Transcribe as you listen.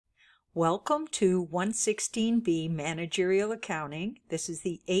Welcome to 116B Managerial Accounting. This is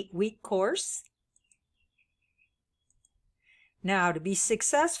the 8-week course. Now, to be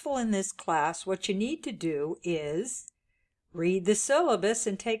successful in this class, what you need to do is read the syllabus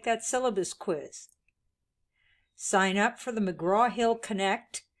and take that syllabus quiz. Sign up for the McGraw-Hill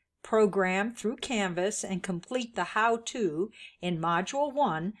Connect program through Canvas and complete the how-to in Module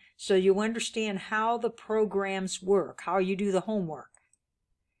 1 so you understand how the programs work, how you do the homework.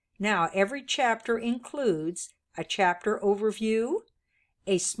 Now, every chapter includes a chapter overview,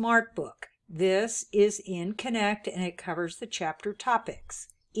 a smart book. This is in Connect and it covers the chapter topics.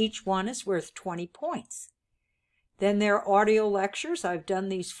 Each one is worth 20 points. Then there are audio lectures. I've done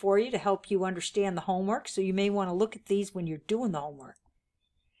these for you to help you understand the homework, so you may want to look at these when you're doing the homework.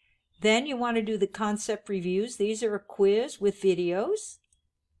 Then you want to do the concept reviews. These are a quiz with videos.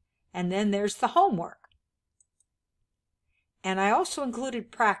 And then there's the homework. And I also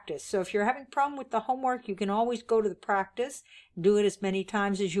included practice. So if you're having a problem with the homework, you can always go to the practice, do it as many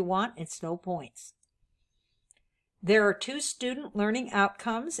times as you want. It's no points. There are 2 student learning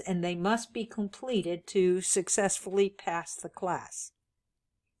outcomes, and they must be completed to successfully pass the class.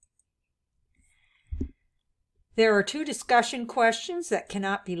 There are 2 discussion questions that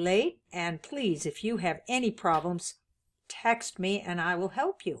cannot be late, and please, if you have any problems, text me and I will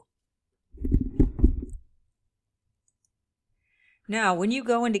help you. Now, when you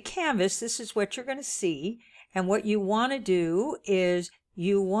go into Canvas, this is what you're going to see, and what you want to do is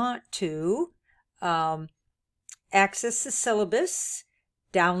you want to access the syllabus,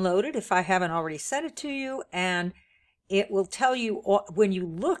 download it if I haven't already sent it to you, and it will tell you when you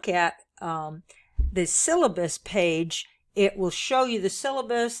look at the syllabus page, it will show you the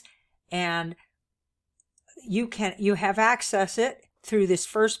syllabus, and you have access it through this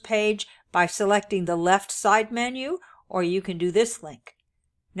first page by selecting the left side menu, or you can do this link.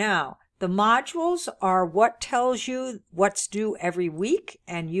 Now, the modules are what tells you what's due every week,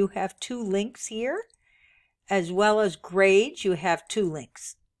 and you have 2 links here, as well as grades, you have 2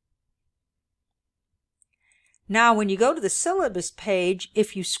 links. Now, when you go to the syllabus page,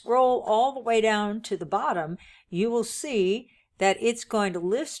 if you scroll all the way down to the bottom, you will see that it's going to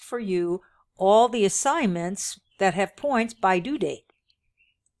list for you all the assignments that have points by due date.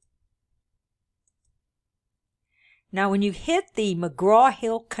 Now, when you hit the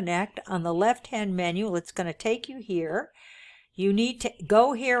McGraw-Hill Connect on the left-hand menu, it's going to take you here. You need to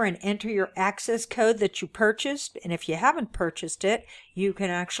go here and enter your access code that you purchased. And if you haven't purchased it, you can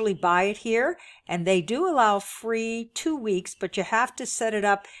actually buy it here. And they do allow free 2 weeks, but you have to set it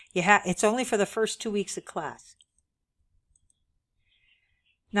up. It's only for the first 2 weeks of class.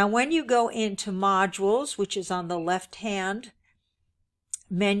 Now, when you go into modules, which is on the left-hand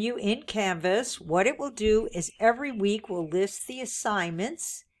menu in Canvas, what it will do is every week will list the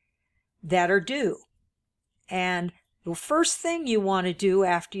assignments that are due. And the first thing you want to do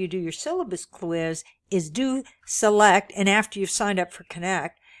after you do your syllabus quiz is select, and after you've signed up for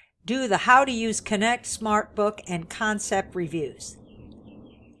Connect, do the How to Use Connect Smart Book and Concept Reviews.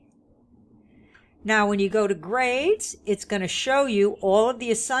 Now, when you go to grades, it's going to show you all of the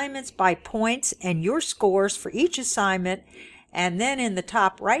assignments by points and your scores for each assignment. And then in the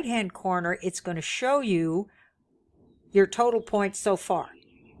top right-hand corner, it's going to show you your total points so far.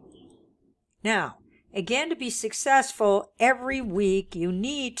 Now, again, to be successful, every week you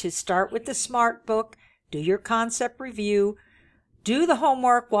need to start with the Smart Book, do your concept review, do the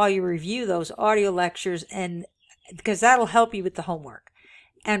homework while you review those audio lectures, and because that'll help you with the homework.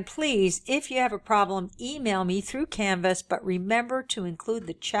 And please, if you have a problem, email me through Canvas, but remember to include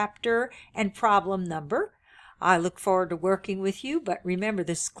the chapter and problem number. I look forward to working with you, but remember,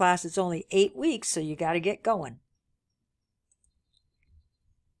 this class is only 8 weeks, so you got to get going.